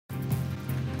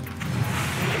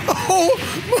Oh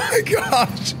my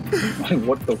gosh!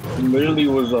 What the? Literally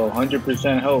was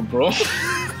 100% health, bro.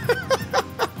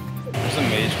 There's a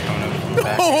mage coming up from the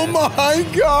back. Oh my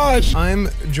gosh! I'm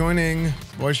joining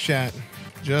voice chat.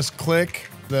 Just click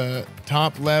the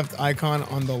top left icon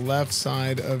on the left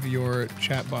side of your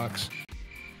chat box.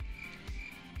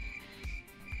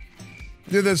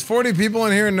 Dude, there's 40 people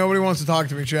in here and nobody wants to talk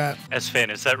to me, chat.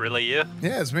 Esfand, is that really you?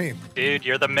 Yeah, it's me. Dude,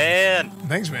 you're the man.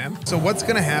 Thanks, man. So what's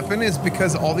gonna happen is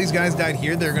because all these guys died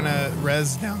here, they're gonna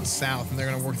res down south and they're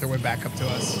gonna work their way back up to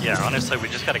us. Yeah, honestly, we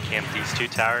just gotta camp these 2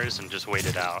 towers and just wait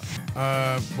it out.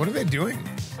 What are they doing?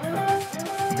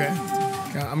 Okay.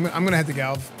 I'm gonna head to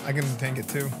Galv. I can tank it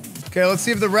too. Okay, let's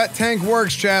see if the ret tank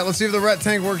works, chat. Let's see if the ret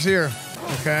tank works here.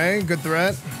 Okay, good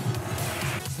threat.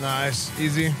 Nice,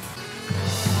 easy.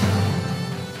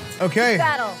 Okay.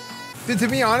 Battle. Dude, to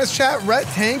be honest, chat, ret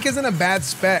tank isn't a bad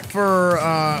spec for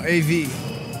AV.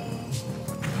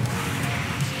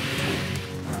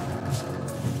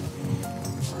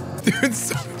 Dude,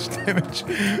 so much damage.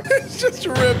 It's just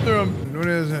ripped through him. What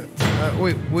is it?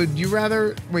 Wait, would you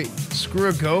rather, screw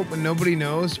a goat but nobody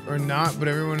knows, or not but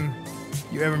everyone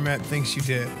you ever met thinks you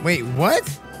did? Wait,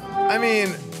 what? I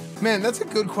mean, man, that's a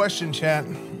good question, chat.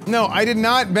 No, I did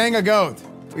not bang a goat.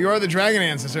 You are the dragon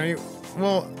ancestor.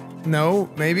 Well, no,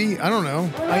 maybe. I don't know.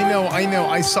 I know.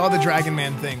 I saw the Dragon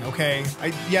Man thing, okay?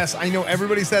 Yes, I know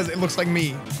everybody says it looks like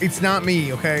me. It's not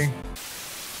me, okay?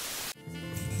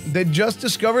 They just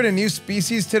discovered a new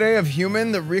species today of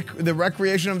human, the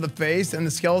recreation of the face, and the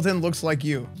skeleton looks like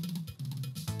you.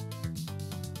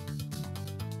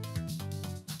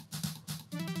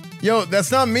 Yo,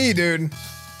 that's not me, dude.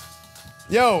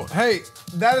 Yo, hey,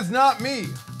 that is not me.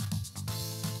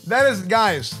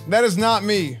 Guys, that is not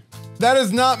me. That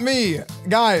is not me.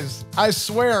 Guys, I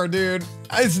swear, dude.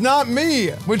 It's not me.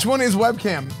 Which one is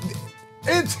webcam?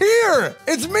 It's here.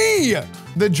 It's me.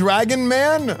 The Dragon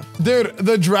Man? Dude,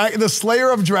 the Slayer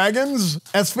of Dragons?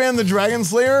 Esfand the Dragon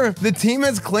Slayer? The team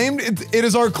has claimed it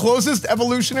is our closest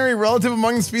evolutionary relative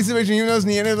among the species of ancient humans,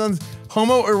 Neanderthals,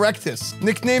 Homo erectus,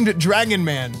 nicknamed Dragon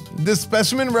Man. This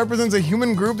specimen represents a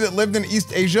human group that lived in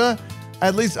East Asia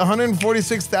at least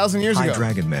 146,000 years ago. Hi,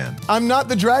 Dragon Man. I'm not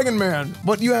the Dragon Man.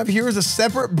 What you have here is a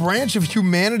separate branch of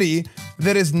humanity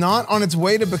that is not on its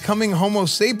way to becoming Homo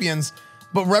sapiens,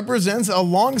 but represents a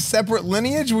long separate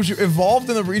lineage which evolved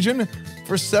in the region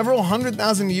for several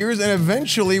 100,000 years and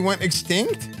eventually went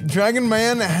extinct. Dragon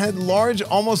Man had large,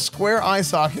 almost square eye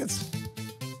sockets,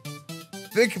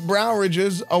 thick brow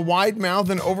ridges, a wide mouth,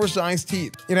 and oversized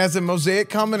teeth. It has a mosaic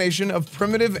combination of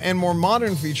primitive and more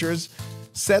modern features,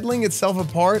 settling itself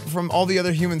apart from all the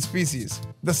other human species.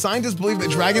 The scientists believe that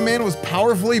Dragon Man was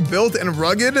powerfully built and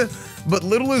rugged, but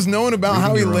little is known about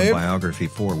how he lived. Biography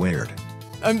for Weird.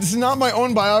 This is not my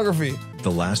own biography.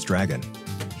 The Last Dragon.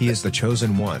 He is the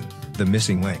chosen one, the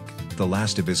missing link, the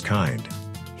last of his kind.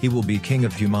 He will be king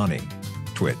of humanity.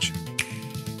 Twitch.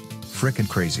 Frickin'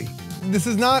 crazy. This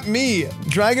is not me.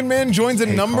 Dragon Man joins a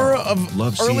number Carl,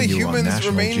 of early humans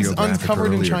remains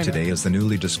uncovered in China. Today as the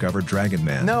newly discovered Dragon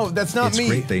Man. No, that's not me. It's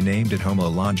great they named it Homo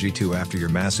Longitu after your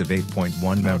massive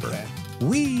 8.1 member. Okay.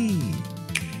 Whee!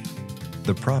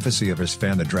 The prophecy of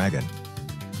Esfand the Dragon.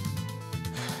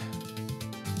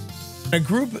 A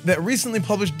group that recently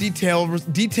published detail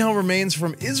remains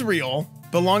from Israel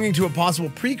belonging to a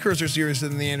possible precursor series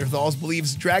of the Neanderthals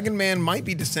believes Dragon Man might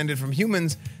be descended from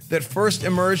humans that first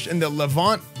emerged in the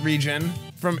Levant region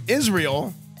from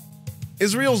Israel.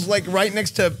 Israel's like right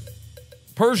next to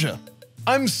Persia.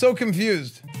 I'm so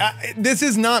confused. This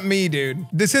is not me, dude.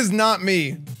 This is not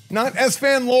me. Not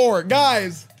Esfand lore.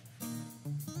 Guys.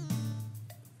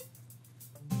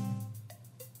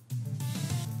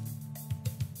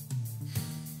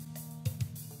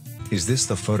 Is this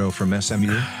the photo from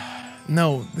SMU?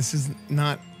 No, this is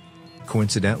not.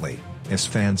 Coincidentally,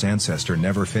 Esfand's ancestor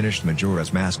never finished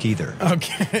Majora's Mask either.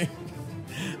 Okay.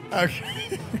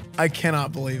 Okay. I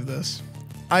cannot believe this.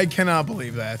 I cannot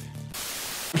believe that.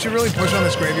 We should really push on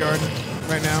this graveyard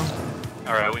right now.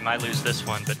 Alright, we might lose this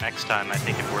one, but next time I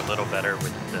think if we're a little better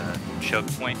with the choke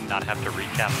point and not have to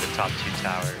recap the top 2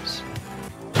 towers.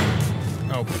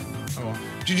 Oh well.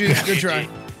 GG, good try.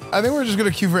 I think we're just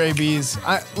gonna queue for ABs.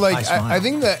 I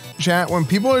think that chat, when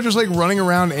people are just like running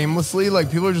around aimlessly,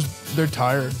 like people are just, they're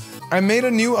tired. I made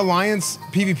a new Alliance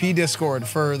PvP Discord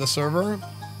for the server,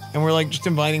 and we're like just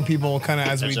inviting people kind of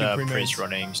as we do pre-mates.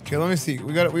 Okay, let me see.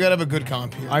 We gotta have a good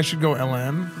comp here. I should go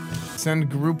LM. Send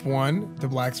group 1 to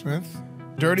Blacksmith.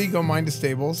 Dirty, go mine to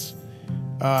Stables.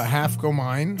 Half go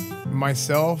mine.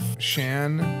 Myself,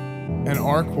 Shan, and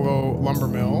Ark will go Lumber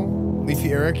Mill.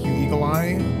 Leafy Eric, you Eagle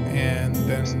Eye, and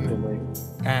then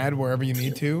add wherever you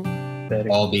need to.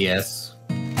 All BS.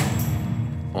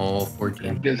 All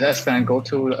 14. Does Esfand go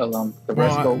to the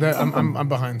rest Well, go? I'm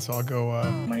behind, so I'll go.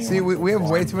 See, we have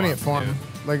way too many at farm.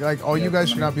 Like all you guys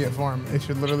should not be at farm. It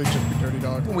should literally just be Dirty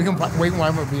Dog. We can wait. Why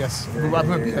with BS? Why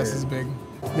with BS is big.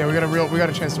 Yeah, we got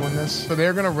a chance to win this. So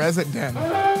they're gonna res at den.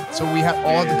 So we have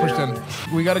all have to push den.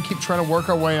 We got to keep trying to work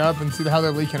our way up and see how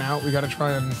they're leaking out. We got to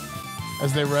try and,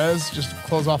 as they res, just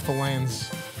close off the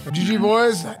lanes. GG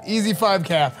boys, easy 5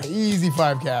 cap. Easy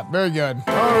 5 cap. Very good.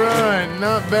 All right,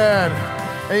 not bad.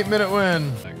 8-minute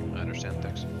win. I understand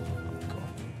things.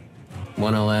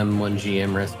 1 LM, 1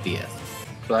 GM, rest BS.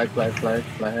 Flag.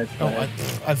 Oh,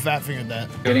 I fat fingered that.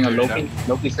 Getting a Loki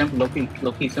simp.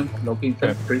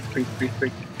 Freeze.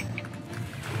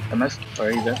 MS.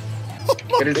 Sorry, you there?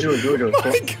 Get it, do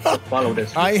it. Follow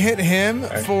this. I hit him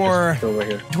for Over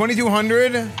here.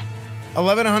 2,200,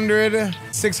 1,100,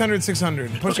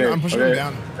 600. I'm pushing him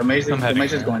down. Amazing's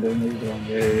going to.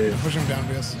 Yeah. Pushing him down,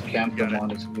 BS. Camp them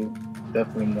honestly.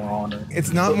 Definitely more honor.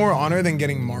 It's not more honor than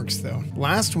getting marks, though.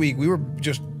 Last week, we were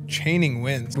just chaining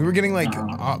wins. We were getting like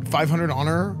 500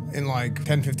 honor in like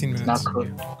 10, 15 minutes. Not cool.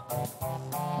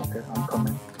 Okay, I'm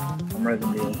coming. I'm ready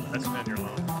to do. That's been your loan.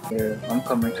 Yeah, I'm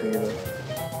coming to you.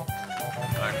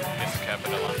 I can cap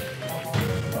it alone.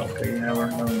 Okay, never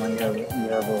mind. You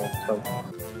have a tug.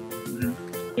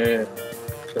 Yeah.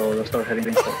 So let's start heading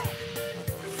things up.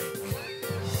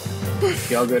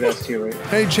 Y'all good ST, right?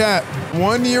 Hey, chat.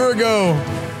 1 year ago,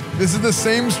 this is the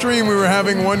same stream we were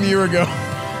having 1 year ago.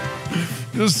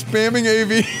 Just spamming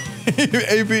AV.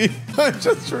 AV. I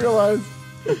just realized.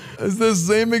 It's the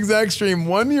same exact stream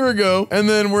 1 year ago, and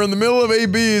then we're in the middle of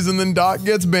ABs, and then Doc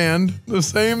gets banned. The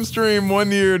same stream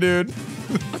 1 year, dude.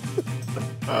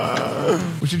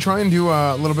 We should try and do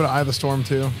a little bit of Eye of the Storm,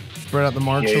 too. Spread out the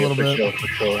marks a little bit. For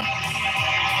sure.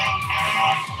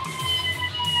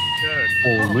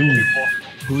 Holy.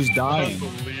 Who's dying?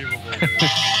 Unbelievable.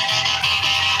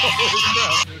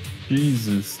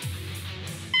 Jesus.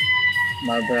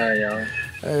 My bad, y'all.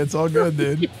 Hey, it's all good,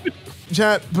 dude.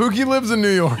 Chat, Pookie lives in New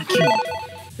York.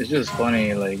 It's just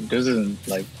funny, like, this isn't,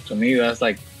 like, to me, that's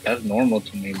normal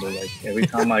to me, but, like, every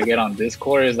time I get on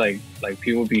Discord, it's like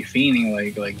people be fiending,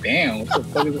 like, damn, what the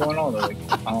fuck is going on? Like,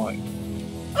 I'm like,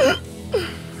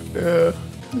 Yeah.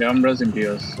 yeah, I'm resing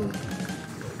BS, so.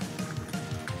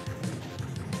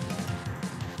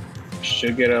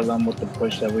 Should get LM with the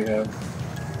push that we have.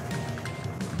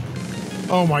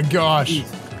 Oh my gosh.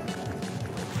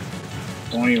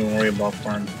 Don't even worry about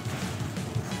farm.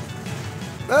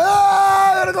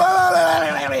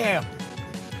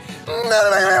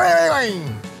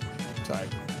 Sorry.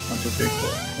 1, 2, 3, 4.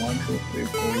 1, 2, 3,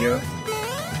 4, yeah.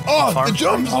 Oh, the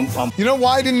jumps! You know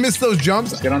why I didn't miss those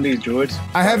jumps? Let's get on these druids.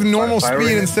 I have normal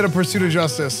speed instead of pursuit of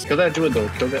justice. Kill that druid though.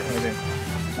 Kill that. Okay.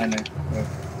 I know.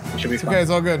 It should be fine. Okay, it's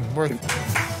all good. Worth.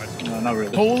 No, not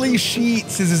really. Holy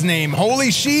Sheets is his name. Holy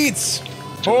Sheets!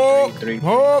 2, Oh! 3,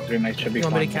 Oh! 3 nights should be You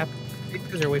want me fine. to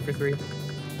cap it or wait for 3?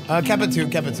 Cap it 2,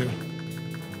 cap it 2.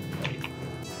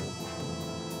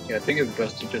 Yeah, I think it's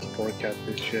best to just forecast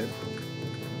this shit.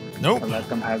 Nope. And let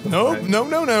them have the Nope, flag.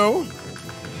 no.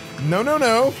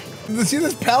 See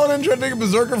this paladin trying to take a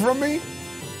berserker from me?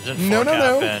 No.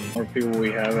 More people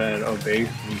we have at our base,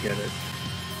 we get it.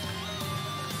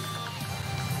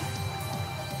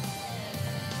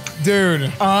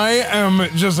 Dude, I am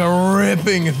just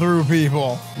ripping through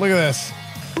people. Look at this.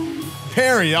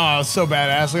 Parry, oh, so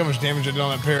badass. Look how much damage I did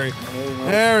on that parry.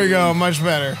 There we go, much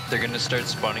better. They're gonna start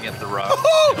spawning at the rock.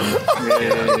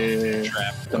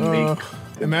 Yeah.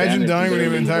 Imagine dying when you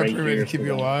have an entire pyramid to keep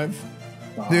you alive.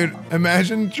 Dude,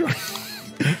 imagine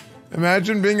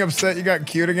imagine being upset you got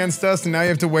queued against us and now you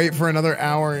have to wait for another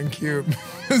hour in queue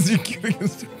because you queued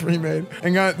against a pre-made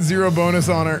and got 0 bonus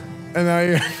on her. And now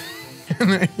you,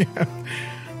 now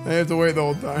you have to wait the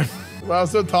whole time. Wow,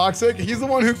 so toxic. He's the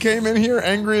one who came in here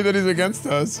angry that he's against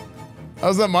us.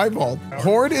 How's that my fault?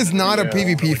 Horde is not a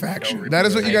PvP faction. That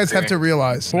is what you guys have to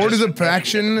realize. Horde is a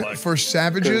faction for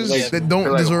savages that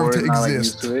don't deserve to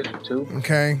exist.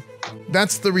 Okay?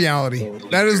 That's the reality.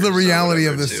 That is the reality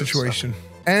of this situation.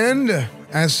 And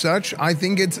as such, I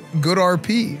think it's good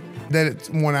RP that it's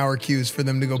 1 hour queues for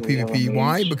them to go PvP.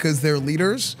 Why? Because their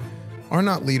leaders are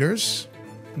not leaders.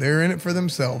 They're in it for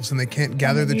themselves and they can't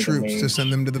gather the troops to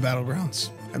send them to the battlegrounds.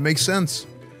 That makes sense.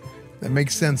 That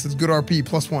makes sense. It's good RP,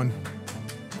 +1.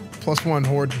 +1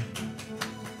 Horde.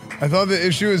 I thought the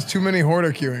issue is too many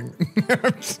Horde queuing.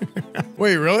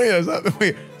 Wait, really? Is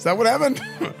that what happened?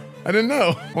 I didn't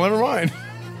know. Well, never mind.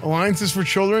 Alliances for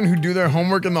children who do their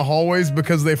homework in the hallways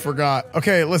because they forgot.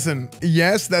 Okay, listen.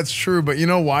 Yes, that's true, but you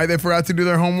know why they forgot to do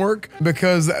their homework?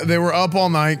 Because they were up all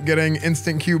night getting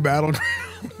instant queue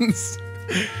battlegrounds.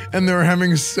 and they were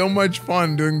having so much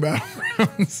fun doing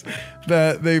battlegrounds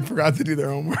that they forgot to do their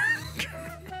homework.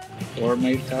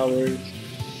 Fortnite towers.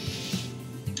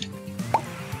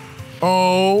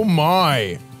 Oh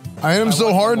my. I hit him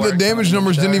so hard the damage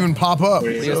numbers didn't even pop up. What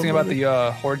do you guys think about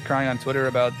the horde crying on Twitter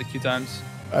about the queue times?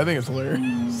 I think it's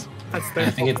hilarious. I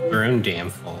think it's their own damn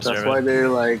fault. That's why they're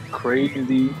like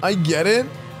crazy. I get it,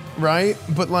 right?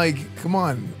 But like, come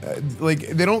on, like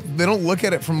they don't look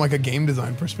at it from like a game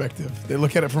design perspective. They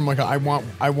look at it from like I want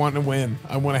to win.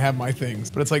 I want to have my things.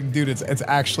 But it's like, dude, it's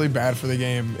actually bad for the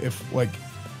game if like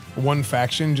one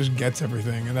faction just gets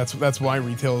everything, and that's why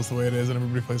retail is the way it is, and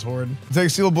everybody plays Horde. Take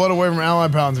Seal of Blood away from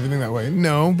Allied Paladins if you think that way.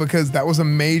 No, because that was a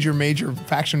major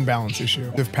faction balance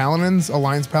issue. If Paladins,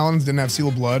 Alliance Paladins didn't have Seal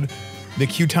of Blood, the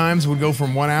queue times would go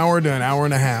from 1 hour to an hour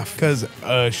and a half, because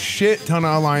a shit ton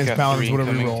of Alliance Paladins would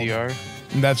have re-rolled.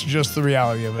 And that's just the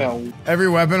reality of it. Yeah. Every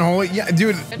weapon, holy, yeah,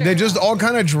 dude, they just all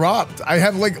kind of dropped. I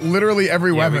have like literally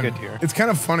every weapon. It's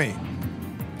kind of funny.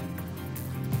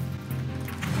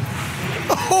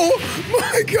 Oh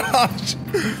my gosh.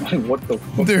 What the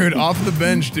fuck? Dude, off the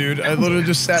bench, dude. I literally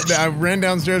just sat down. I ran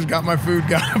downstairs, got my food,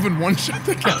 got up and one shot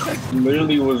the guy.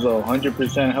 Literally was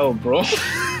 100% health, bro.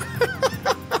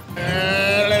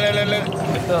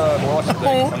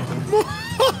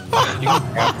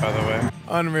 By the way.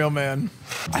 Unreal, man.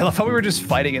 I love how we were just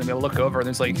fighting and we look over and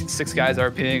there's like 6 guys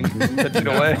RPing 10 feet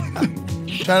away.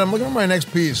 Chad, I'm looking at my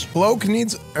next piece. Cloak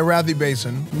needs Arathi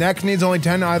Basin. Neck needs only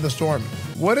 10 to Eye of the Storm.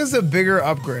 What is a bigger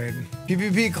upgrade?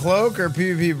 PvP Cloak or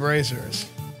PvP Bracers?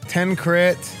 10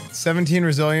 crit, 17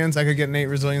 resilience. I could get an 8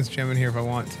 resilience gem in here if I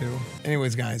want to.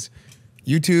 Anyways, guys.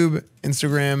 YouTube,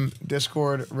 Instagram,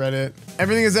 Discord, Reddit.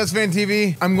 Everything is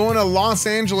SfandTV. I'm going to Los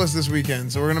Angeles this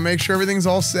weekend, so we're gonna make sure everything's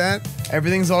all set.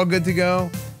 Everything's all good to go.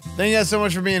 Thank you guys so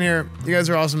much for being here. You guys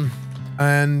are awesome.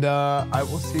 And I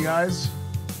will see you guys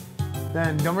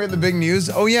then. Don't forget the big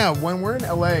news. Oh yeah, when we're in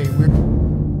LA, we're